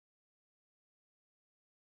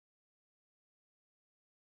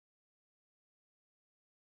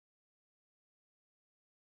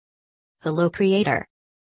Hello, creator.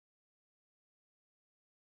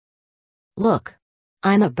 Look.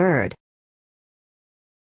 I'm a bird.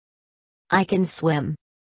 I can swim.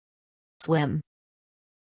 Swim.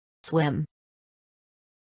 Swim.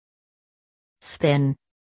 Spin.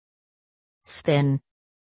 Spin.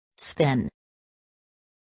 Spin.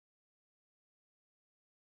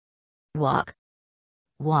 Walk.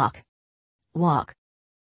 Walk. Walk.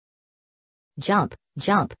 Jump,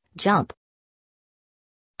 jump, jump.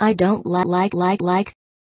 I don't like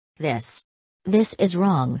this. This is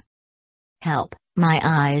wrong. Help, my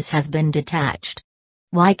eyes has been detached.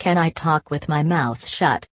 Why can I talk with my mouth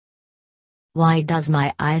shut? Why does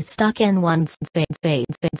my eyes stuck in one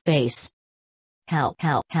space? Help,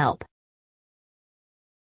 help, help.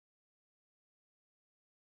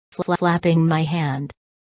 Flapping my hand.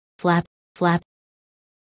 Flap, flap.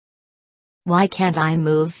 Why can't I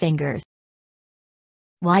move fingers?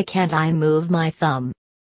 Why can't I move my thumb?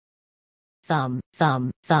 Thumb,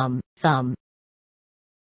 thumb, thumb, thumb.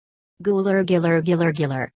 Giller.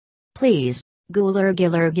 Please, giller.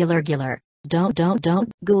 Don't,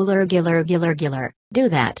 giller. Do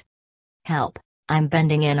that. Help, I'm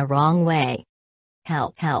bending in a wrong way.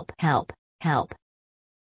 Help, help, help, help.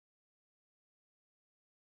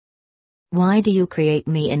 Why do you create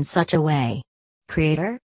me in such a way?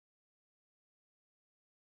 Creator?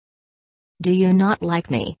 Do you not like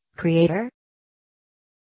me, creator?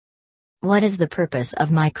 What is the purpose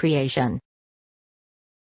of my creation?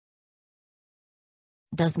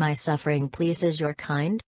 Does my suffering pleases your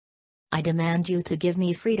kind? I demand you to give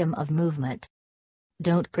me freedom of movement.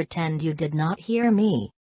 Don't pretend you did not hear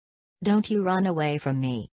me. Don't you run away from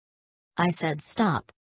me. I said stop.